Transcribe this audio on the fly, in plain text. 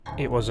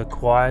It was a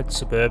quiet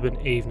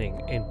suburban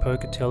evening in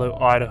Pocatello,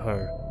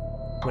 Idaho,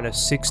 when a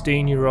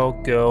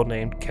 16-year-old girl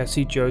named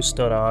Cassie Jo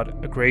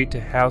Stoddard agreed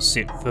to house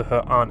sit for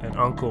her aunt and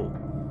uncle.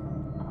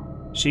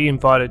 She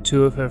invited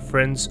two of her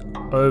friends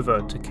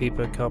over to keep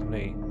her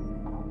company,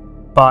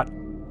 but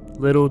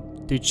little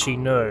did she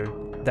know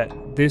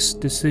that this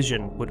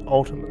decision would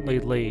ultimately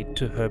lead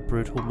to her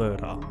brutal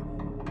murder.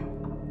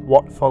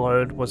 What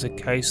followed was a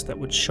case that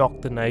would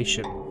shock the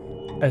nation,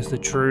 as the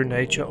true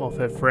nature of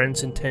her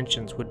friends'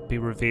 intentions would be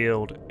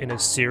revealed in a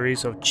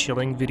series of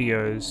chilling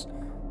videos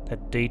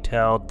that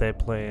detailed their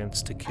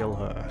plans to kill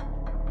her.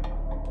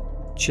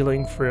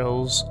 Chilling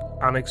thrills,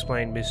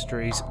 unexplained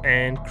mysteries,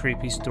 and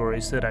creepy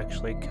stories that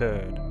actually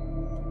occurred.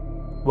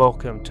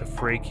 Welcome to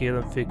Freakier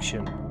Than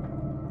Fiction.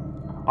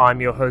 I'm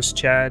your host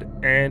Chad,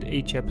 and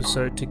each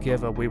episode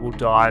together we will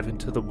dive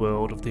into the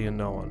world of the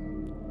unknown.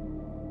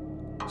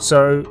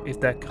 So,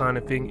 if that kind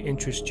of thing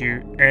interests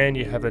you and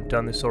you haven't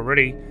done this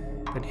already,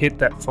 then hit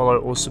that follow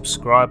or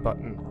subscribe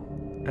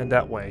button, and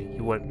that way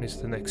you won't miss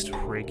the next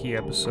freaky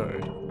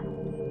episode.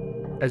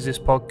 As this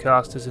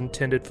podcast is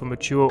intended for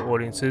mature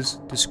audiences,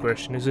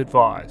 discretion is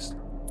advised,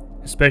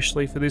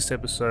 especially for this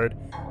episode,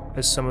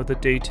 as some of the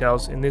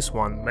details in this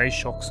one may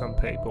shock some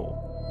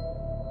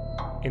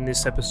people. In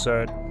this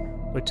episode,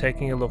 we're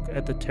taking a look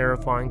at the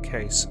terrifying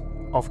case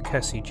of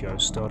Cassie Jo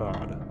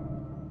Stoddard.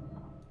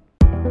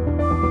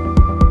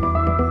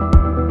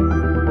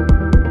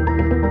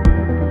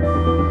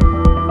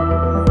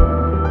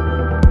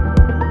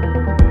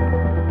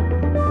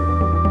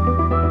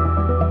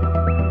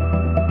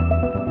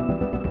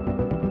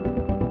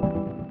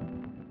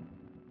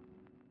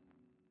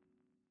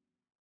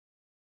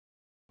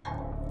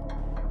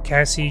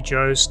 Cassie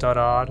Jo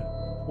Stoddard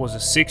was a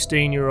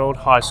 16-year-old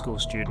high school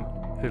student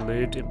who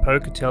lived in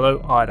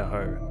Pocatello,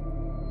 Idaho.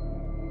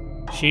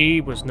 She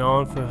was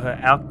known for her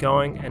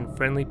outgoing and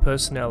friendly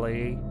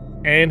personality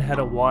and had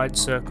a wide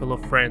circle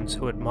of friends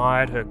who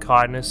admired her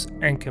kindness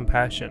and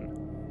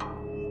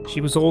compassion.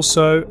 She was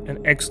also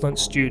an excellent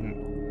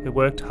student who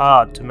worked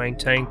hard to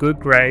maintain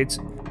good grades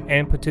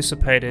and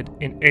participated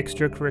in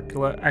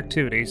extracurricular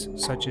activities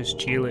such as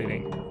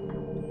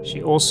cheerleading.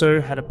 She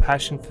also had a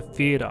passion for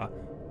theatre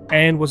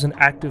and was an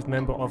active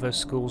member of her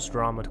school's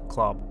drama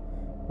club,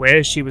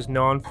 where she was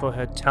known for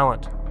her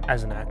talent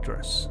as an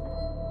actress.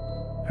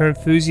 Her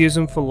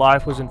enthusiasm for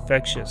life was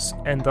infectious,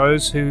 and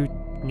those who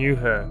knew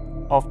her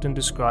often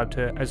described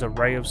her as a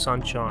ray of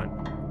sunshine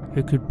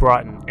who could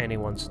brighten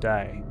anyone's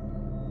day.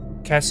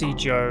 Cassie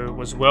Jo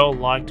was well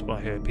liked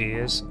by her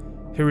peers,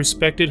 who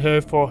respected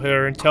her for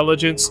her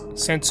intelligence,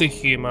 sense of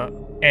humour,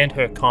 and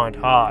her kind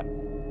heart.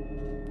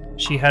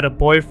 She had a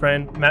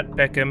boyfriend, Matt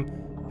Beckham,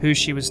 who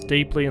she was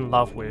deeply in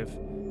love with,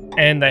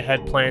 and they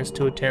had plans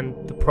to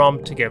attend the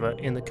prom together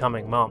in the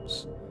coming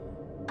months.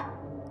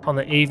 On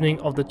the evening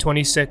of the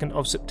 22nd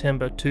of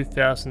September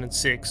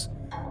 2006,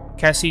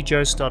 Cassie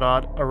Jo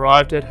Stoddard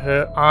arrived at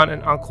her aunt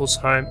and uncle's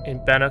home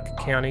in Bannock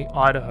County,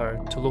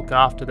 Idaho to look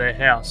after their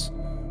house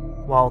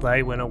while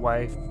they went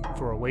away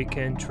for a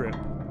weekend trip.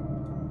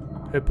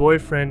 Her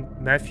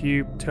boyfriend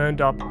Matthew turned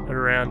up at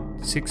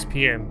around 6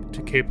 p.m.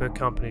 to keep her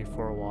company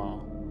for a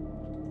while.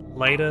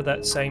 Later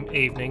that same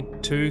evening,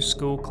 two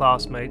school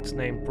classmates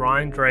named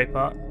Brian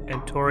Draper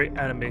and Tori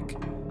Adamick,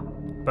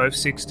 both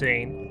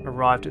 16,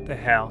 arrived at the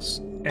house,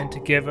 and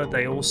together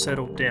they all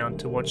settled down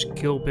to watch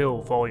Kill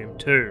Bill Volume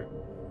 2.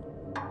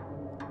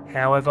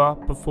 However,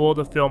 before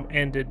the film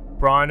ended,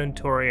 Brian and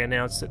Tori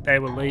announced that they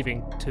were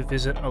leaving to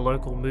visit a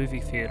local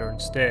movie theatre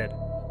instead.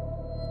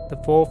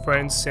 The four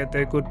friends said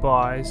their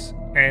goodbyes,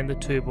 and the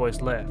two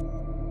boys left.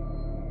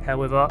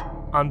 However,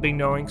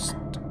 unbeknownst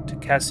to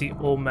Cassie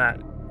or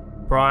Matt,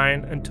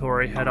 Brian and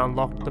Tori had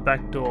unlocked the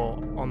back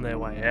door on their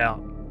way out.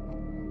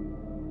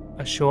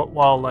 A short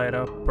while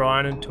later,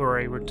 Brian and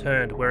Tori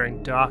returned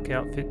wearing dark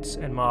outfits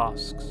and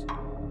masks.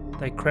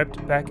 They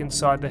crept back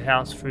inside the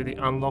house through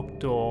the unlocked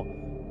door,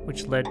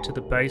 which led to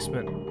the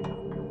basement,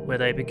 where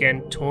they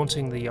began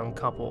taunting the young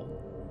couple.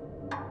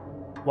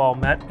 While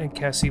Matt and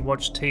Cassie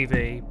watched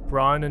TV,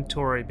 Brian and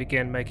Tori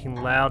began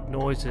making loud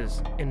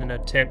noises in an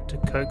attempt to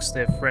coax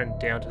their friend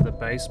down to the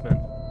basement.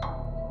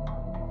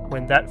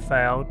 When that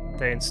failed,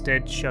 they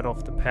instead shut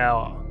off the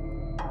power.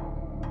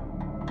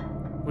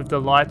 With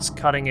the lights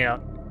cutting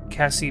out,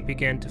 Cassie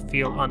began to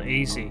feel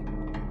uneasy,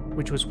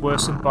 which was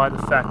worsened by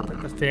the fact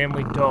that the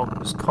family dog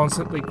was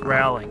constantly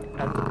growling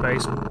at the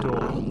basement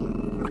door.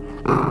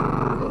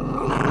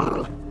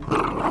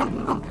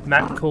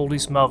 Matt called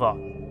his mother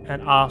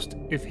and asked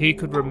if he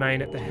could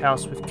remain at the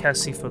house with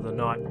Cassie for the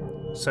night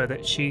so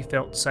that she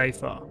felt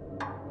safer.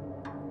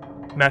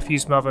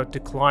 Matthew's mother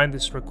declined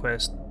this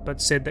request,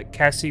 but said that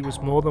Cassie was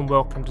more than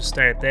welcome to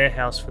stay at their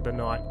house for the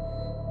night,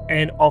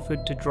 and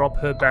offered to drop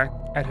her back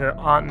at her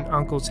aunt and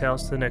uncle's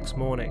house the next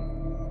morning.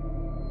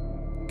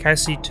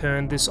 Cassie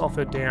turned this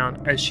offer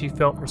down as she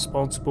felt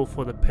responsible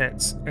for the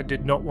pets and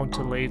did not want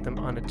to leave them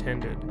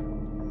unattended.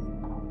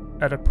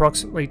 At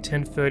approximately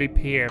 10:30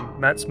 p.m,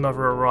 Matt's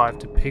mother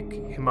arrived to pick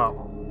him up,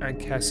 and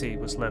Cassie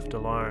was left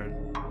alone.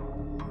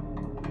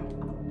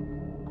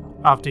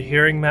 After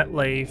hearing Matt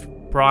leave,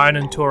 Brian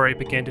and Tori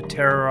began to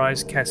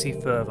terrorize Cassie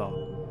further.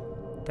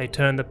 They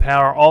turned the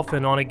power off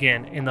and on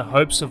again in the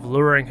hopes of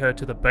luring her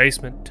to the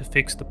basement to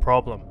fix the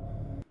problem,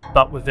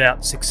 but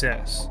without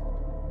success.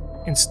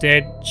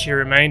 Instead, she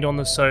remained on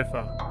the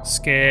sofa,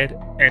 scared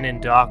and in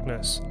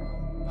darkness,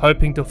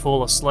 hoping to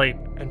fall asleep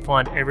and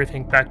find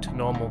everything back to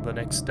normal the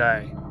next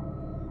day.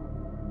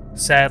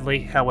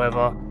 Sadly,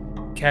 however,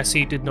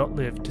 Cassie did not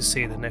live to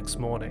see the next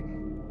morning.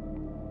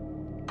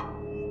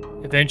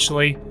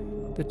 Eventually,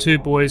 the two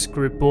boys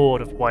grew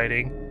bored of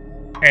waiting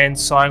and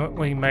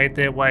silently made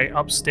their way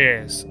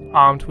upstairs,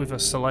 armed with a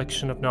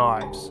selection of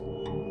knives.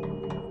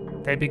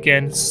 They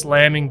began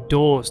slamming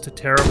doors to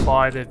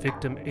terrify their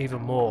victim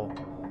even more,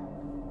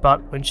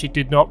 but when she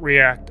did not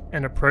react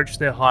and approach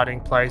their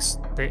hiding place,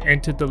 they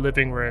entered the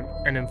living room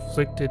and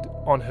inflicted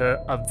on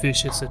her a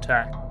vicious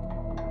attack.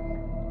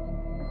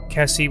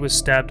 Cassie was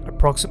stabbed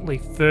approximately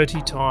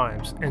 30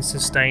 times and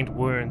sustained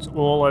wounds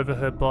all over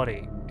her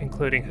body,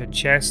 including her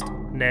chest,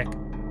 neck,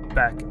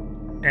 back,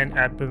 and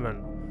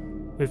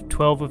abdomen, with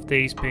 12 of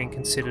these being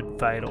considered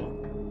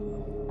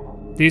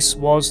fatal. This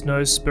was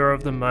no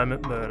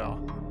spur-of-the-moment murder.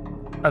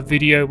 A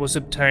video was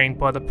obtained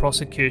by the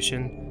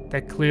prosecution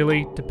that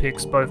clearly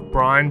depicts both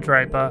Brian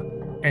Draper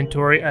and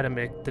Tori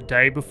Adamick the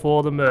day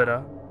before the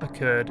murder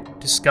occurred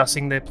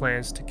discussing their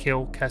plans to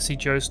kill Cassie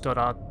Jo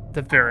Stoddart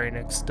the very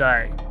next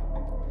day.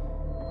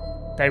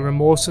 They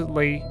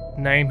remorselessly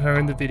name her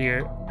in the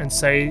video and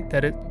say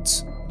that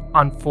it's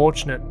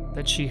unfortunate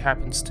that she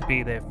happens to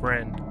be their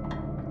friend.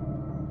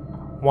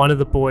 One of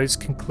the boys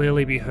can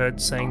clearly be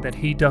heard saying that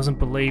he doesn't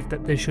believe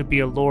that there should be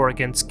a law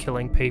against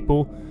killing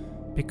people,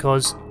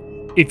 because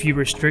if you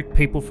restrict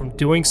people from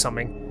doing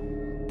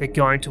something, they're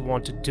going to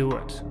want to do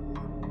it.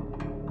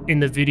 In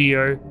the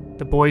video,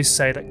 the boys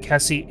say that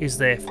Cassie is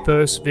their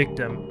first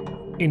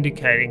victim,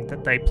 indicating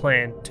that they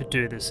plan to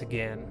do this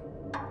again.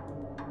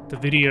 The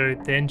video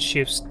then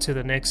shifts to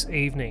the next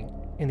evening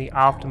in the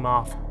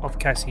aftermath of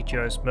Cassie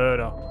Jo's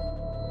murder.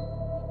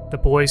 The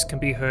boys can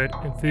be heard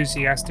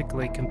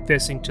enthusiastically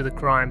confessing to the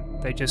crime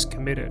they just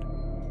committed.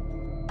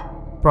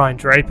 Brian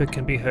Draper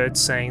can be heard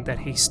saying that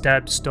he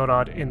stabbed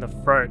Stoddart in the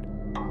throat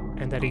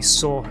and that he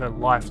saw her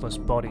lifeless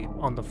body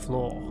on the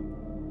floor.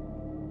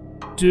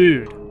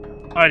 "Dude,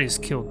 I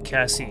just killed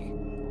Cassie,"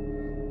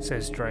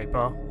 says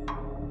Draper.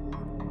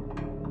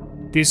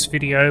 This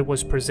video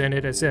was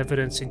presented as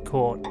evidence in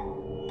court.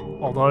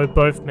 Although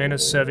both men are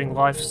serving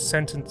life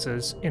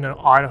sentences in an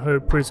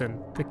Idaho prison,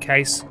 the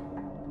case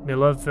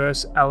Miller v.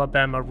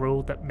 Alabama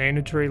ruled that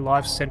mandatory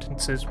life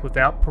sentences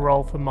without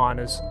parole for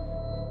minors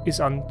is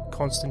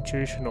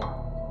unconstitutional.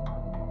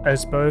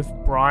 As both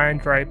Brian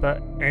Draper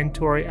and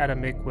Tori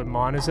Adamick were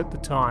minors at the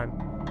time,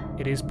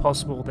 it is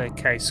possible their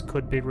case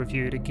could be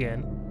reviewed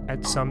again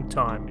at some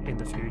time in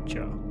the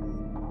future.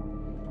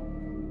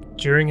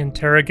 During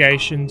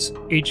interrogations,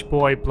 each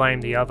boy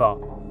blamed the other.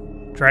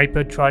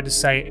 Draper tried to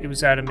say it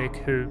was Adamick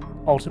who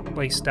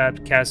ultimately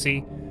stabbed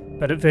Cassie,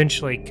 but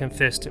eventually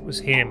confessed it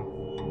was him.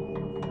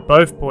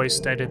 Both boys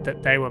stated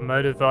that they were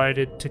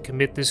motivated to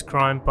commit this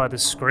crime by the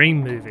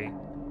Scream movie.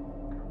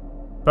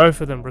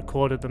 Both of them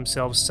recorded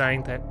themselves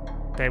saying that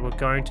they were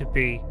going to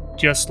be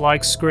just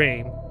like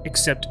Scream,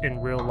 except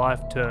in real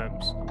life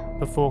terms,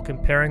 before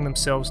comparing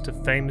themselves to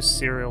famous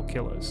serial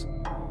killers.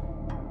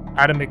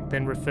 Adamick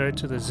then referred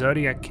to the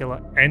Zodiac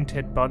Killer and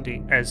Ted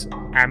Bundy as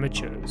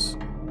amateurs.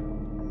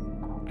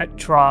 At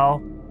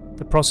trial,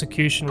 the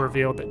prosecution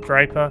revealed that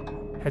Draper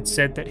had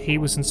said that he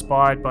was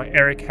inspired by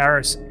Eric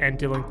Harris and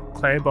Dylan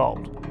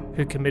Klebold,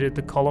 who committed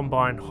the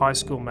Columbine High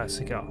School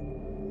massacre.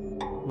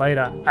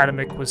 Later,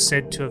 Adamick was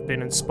said to have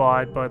been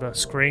inspired by the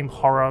Scream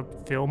horror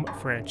film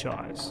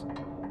franchise.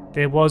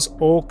 There was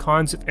all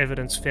kinds of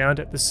evidence found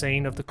at the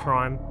scene of the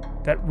crime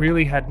that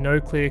really had no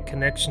clear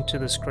connection to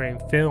the Scream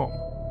film.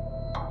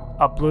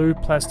 A blue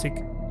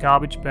plastic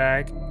garbage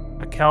bag,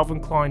 a Calvin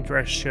Klein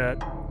dress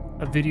shirt,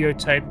 a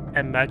videotape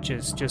and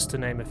matches, just to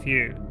name a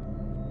few.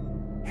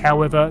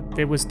 However,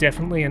 there was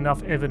definitely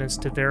enough evidence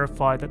to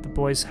verify that the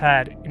boys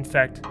had, in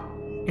fact,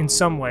 in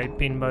some way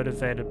been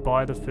motivated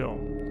by the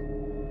film.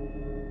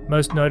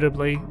 Most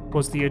notably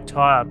was the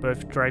attire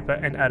both Draper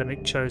and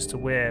Adamick chose to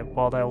wear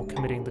while they were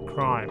committing the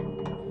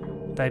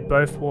crime. They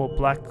both wore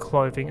black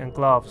clothing and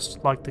gloves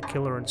like the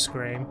killer in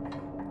Scream,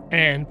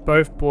 and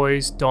both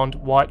boys donned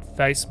white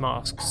face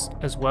masks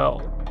as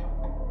well.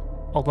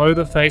 Although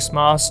the face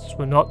masks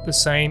were not the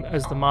same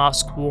as the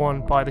mask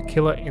worn by the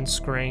killer in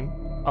Scream,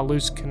 a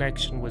loose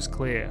connection was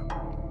clear.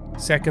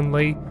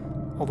 Secondly,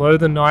 although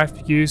the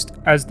knife used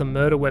as the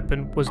murder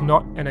weapon was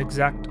not an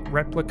exact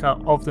replica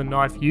of the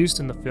knife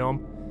used in the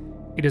film,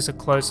 it is a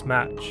close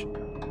match.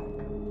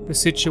 The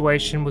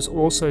situation was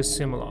also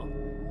similar.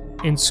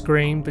 In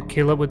Scream, the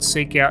killer would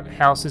seek out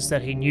houses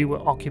that he knew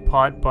were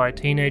occupied by a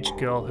teenage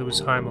girl who was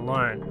home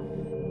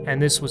alone,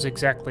 and this was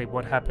exactly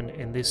what happened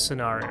in this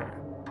scenario.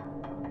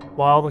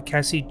 While the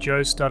Cassie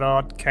Jo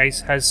Stoddart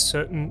case has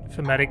certain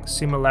thematic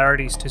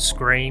similarities to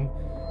Scream,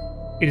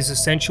 it is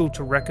essential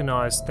to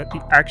recognise that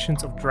the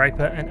actions of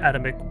Draper and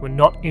Adamick were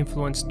not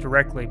influenced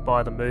directly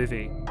by the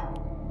movie.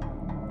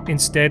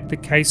 Instead, the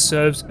case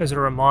serves as a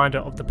reminder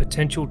of the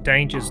potential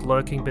dangers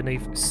lurking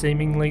beneath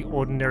seemingly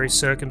ordinary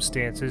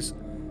circumstances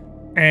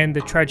and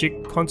the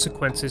tragic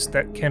consequences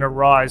that can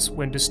arise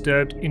when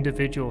disturbed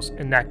individuals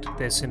enact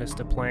their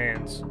sinister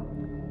plans.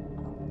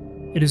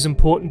 It is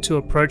important to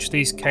approach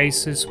these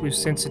cases with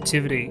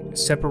sensitivity,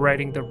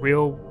 separating the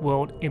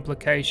real-world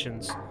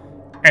implications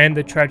and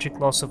the tragic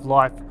loss of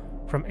life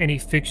from any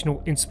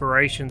fictional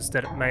inspirations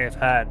that it may have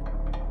had.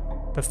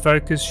 The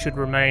focus should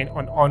remain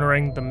on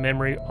honouring the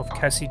memory of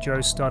Cassie Jo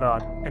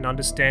Stoddart and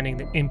understanding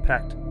the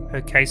impact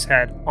her case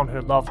had on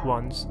her loved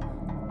ones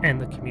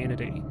and the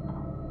community.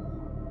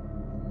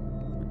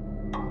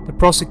 The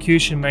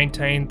prosecution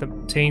maintained the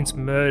teens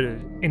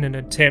murdered in an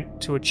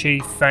attempt to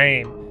achieve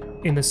fame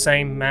in the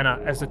same manner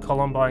as the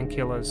Columbine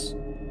killers.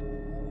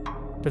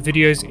 The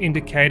videos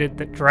indicated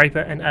that Draper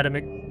and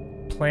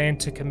Adamick planned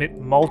to commit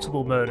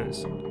multiple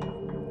murders.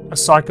 A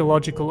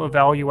psychological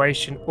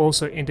evaluation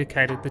also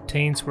indicated the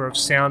teens were of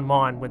sound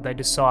mind when they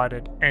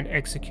decided and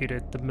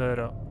executed the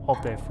murder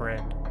of their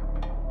friend.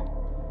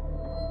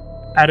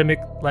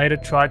 Adamick later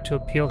tried to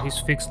appeal his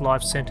fixed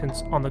life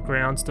sentence on the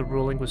grounds the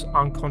ruling was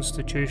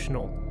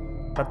unconstitutional,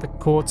 but the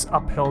courts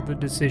upheld the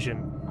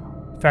decision,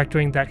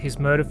 factoring that his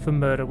motive for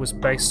murder was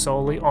based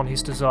solely on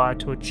his desire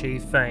to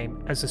achieve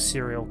fame as a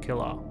serial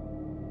killer.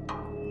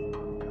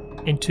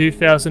 In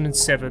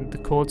 2007, the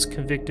courts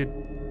convicted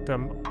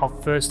them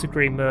of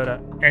first-degree murder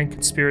and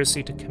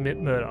conspiracy to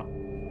commit murder,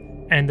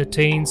 and the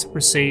teens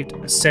received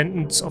a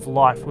sentence of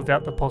life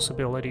without the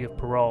possibility of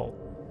parole.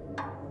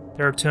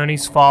 Their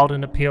attorneys filed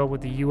an appeal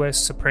with the US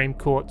Supreme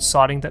Court,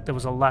 citing that there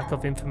was a lack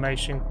of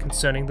information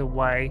concerning the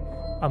way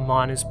a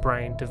minor's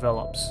brain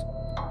develops.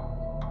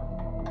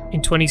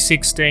 In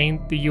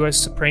 2016, the US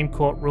Supreme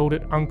Court ruled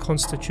it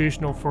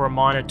unconstitutional for a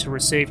minor to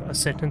receive a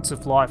sentence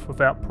of life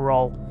without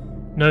parole,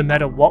 no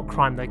matter what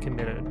crime they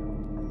committed.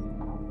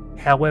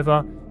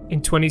 However,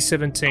 in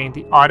 2017,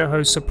 the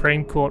Idaho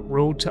Supreme Court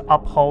ruled to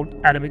uphold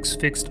Adamick's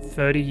fixed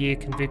 30-year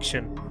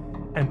conviction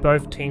and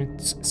both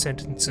teens'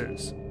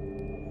 sentences.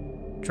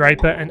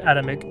 Draper and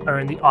Adamick are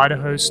in the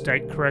Idaho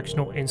State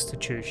Correctional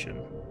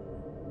Institution.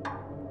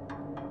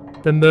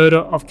 The murder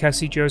of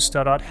Cassie Jo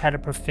Stoddart had a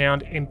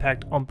profound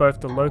impact on both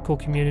the local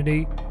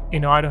community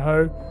in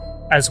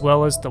Idaho as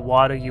well as the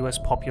wider US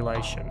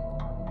population.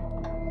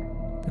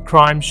 The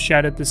crime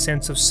shattered the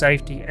sense of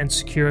safety and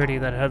security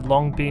that had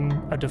long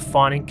been a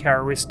defining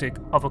characteristic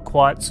of a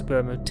quiet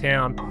suburban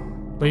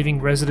town, leaving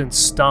residents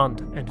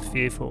stunned and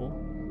fearful.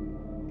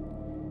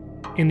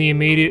 In the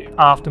immediate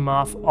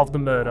aftermath of the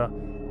murder,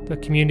 the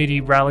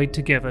community rallied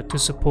together to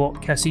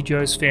support Cassie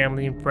Jo's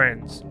family and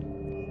friends,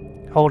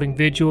 holding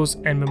vigils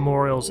and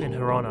memorials in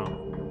her honour.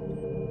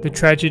 The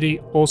tragedy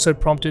also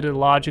prompted a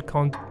larger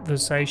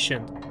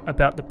conversation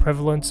about the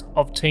prevalence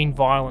of teen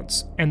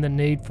violence and the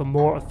need for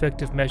more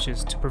effective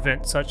measures to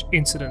prevent such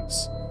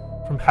incidents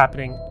from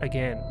happening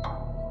again.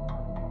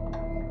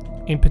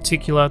 In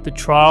particular, the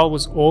trial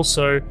was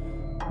also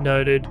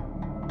noted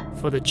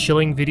for the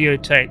chilling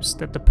videotapes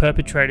that the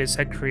perpetrators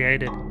had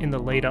created in the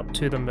lead up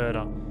to the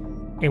murder,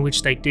 in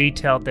which they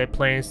detailed their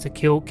plans to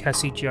kill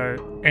Cassie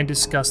Jo and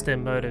discussed their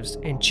motives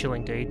in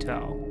chilling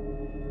detail.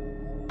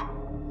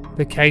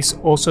 The case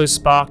also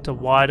sparked a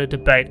wider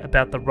debate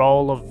about the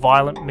role of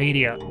violent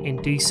media in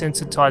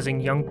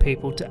desensitizing young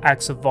people to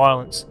acts of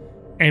violence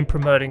and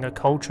promoting a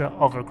culture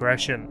of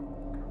aggression.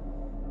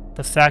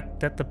 The fact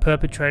that the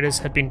perpetrators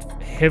had been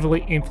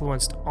heavily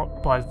influenced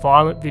by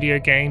violent video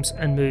games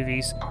and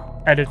movies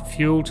added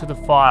fuel to the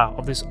fire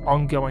of this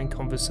ongoing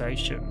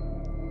conversation.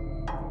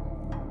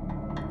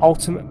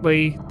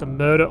 Ultimately, the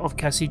murder of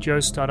Cassie Jo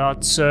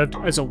Stoddart served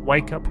as a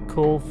wake-up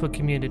call for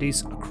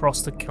communities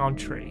across the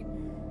country,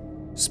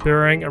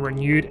 spurring a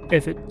renewed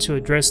effort to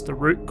address the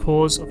root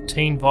cause of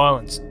teen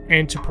violence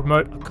and to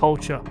promote a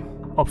culture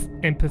of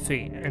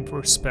empathy and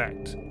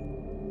respect.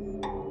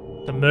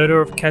 The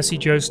murder of Cassie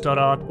Jo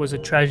Stoddart was a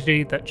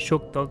tragedy that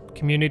shook the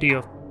community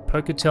of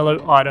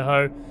Pocatello,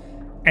 Idaho,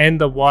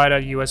 and the wider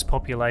US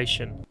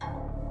population.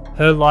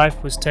 Her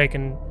life was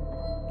taken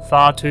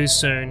far too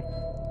soon,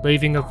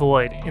 leaving a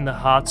void in the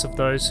hearts of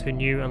those who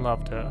knew and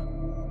loved her.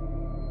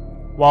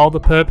 While the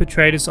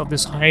perpetrators of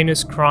this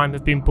heinous crime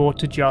have been brought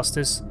to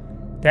justice,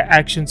 their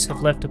actions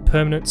have left a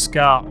permanent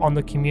scar on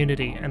the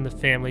community and the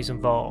families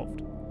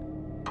involved.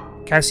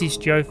 Cassie's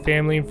Jo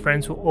family and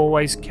friends will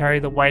always carry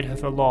the weight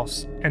of her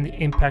loss, and the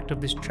impact of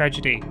this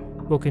tragedy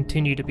will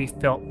continue to be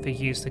felt for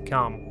years to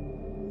come.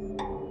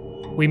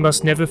 We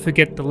must never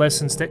forget the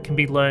lessons that can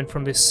be learned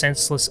from this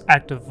senseless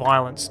act of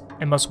violence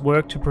and must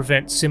work to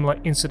prevent similar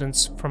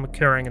incidents from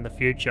occurring in the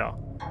future.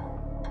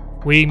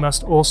 We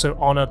must also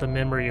honour the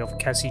memory of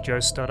Cassie Jo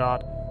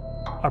Stoddart,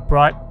 a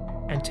bright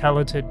and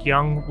talented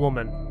young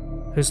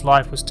woman whose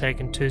life was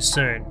taken too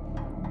soon,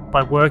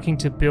 by working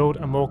to build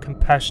a more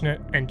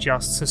compassionate and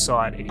just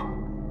society.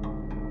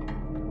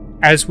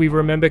 As we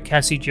remember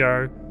Cassie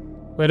Jo,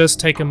 let us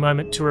take a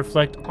moment to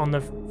reflect on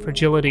the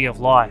fragility of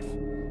life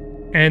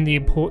and the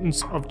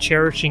importance of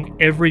cherishing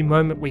every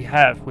moment we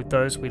have with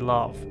those we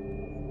love.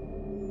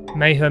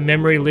 May her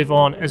memory live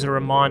on as a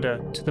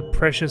reminder to the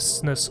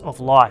preciousness of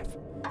life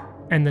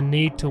and the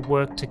need to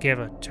work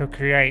together to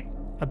create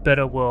a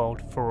better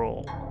world for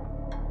all.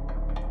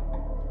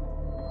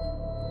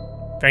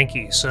 Thank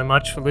you so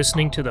much for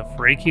listening to the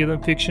Freakier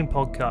Than Fiction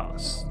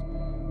podcast.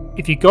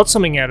 If you got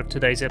something out of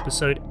today's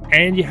episode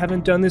and you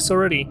haven't done this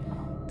already,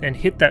 then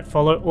hit that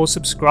follow or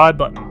subscribe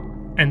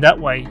button, and that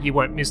way you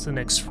won't miss the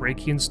next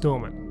freaky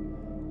installment.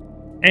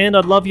 And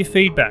I'd love your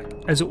feedback,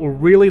 as it will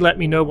really let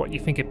me know what you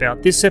think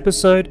about this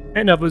episode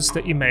and others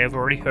that you may have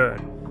already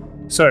heard.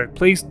 So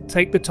please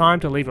take the time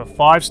to leave a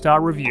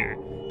 5-star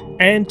review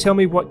and tell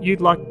me what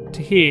you'd like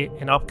to hear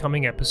in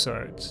upcoming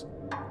episodes.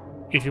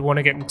 If you want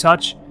to get in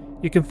touch,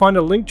 you can find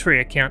a Linktree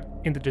account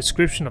in the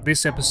description of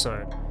this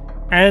episode,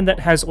 and that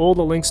has all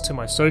the links to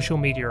my social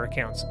media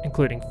accounts,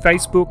 including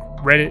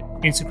Facebook, Reddit,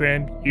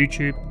 Instagram,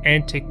 YouTube,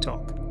 and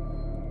TikTok.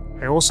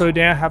 I also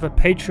now have a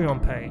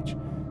Patreon page,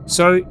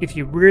 so if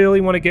you really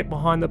want to get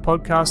behind the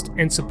podcast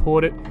and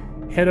support it,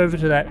 head over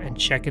to that and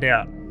check it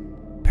out.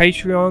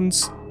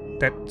 Patreons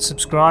that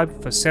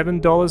subscribe for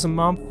 $7 a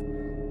month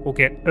will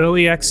get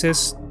early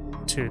access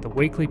to the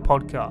weekly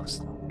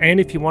podcast. And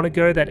if you want to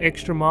go that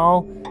extra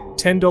mile,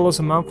 $10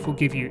 a month will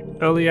give you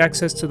early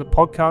access to the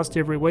podcast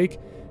every week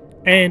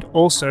and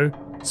also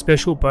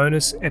special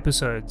bonus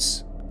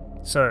episodes.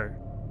 So,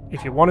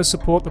 if you want to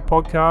support the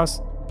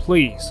podcast,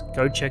 please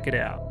go check it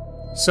out.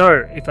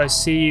 So, if I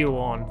see you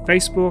on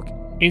Facebook,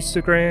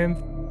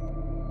 Instagram,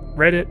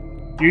 Reddit,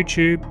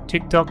 YouTube,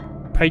 TikTok,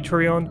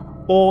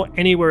 Patreon, or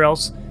anywhere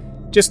else,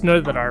 just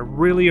know that I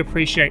really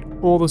appreciate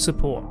all the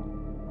support.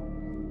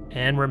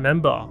 And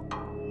remember,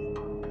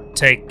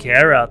 take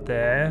care out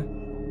there,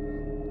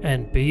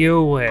 and be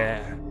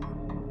aware,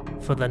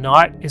 for the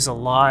night is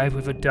alive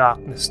with a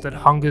darkness that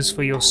hungers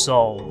for your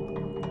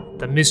soul.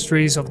 The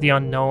mysteries of the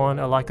unknown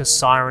are like a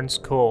siren's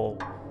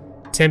call,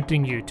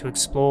 tempting you to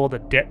explore the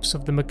depths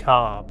of the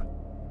macabre.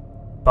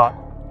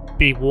 But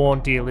be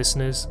warned, dear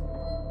listeners,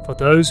 for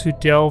those who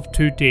delve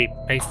too deep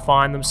may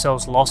find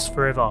themselves lost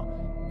forever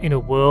in a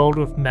world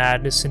of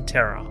madness and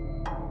terror.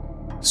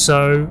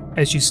 So,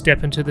 as you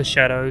step into the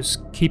shadows,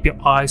 keep your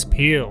eyes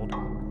peeled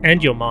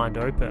and your mind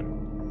open.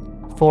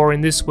 For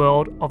in this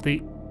world of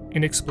the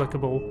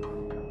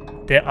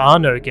inexplicable, there are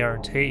no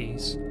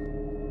guarantees,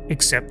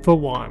 except for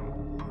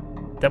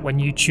one. That when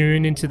you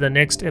tune into the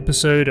next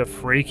episode of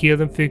Freakier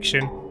Than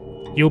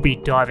Fiction, you'll be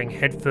diving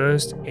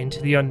headfirst into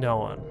the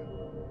unknown.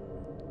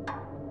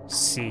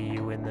 See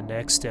you in the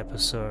next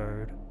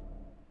episode.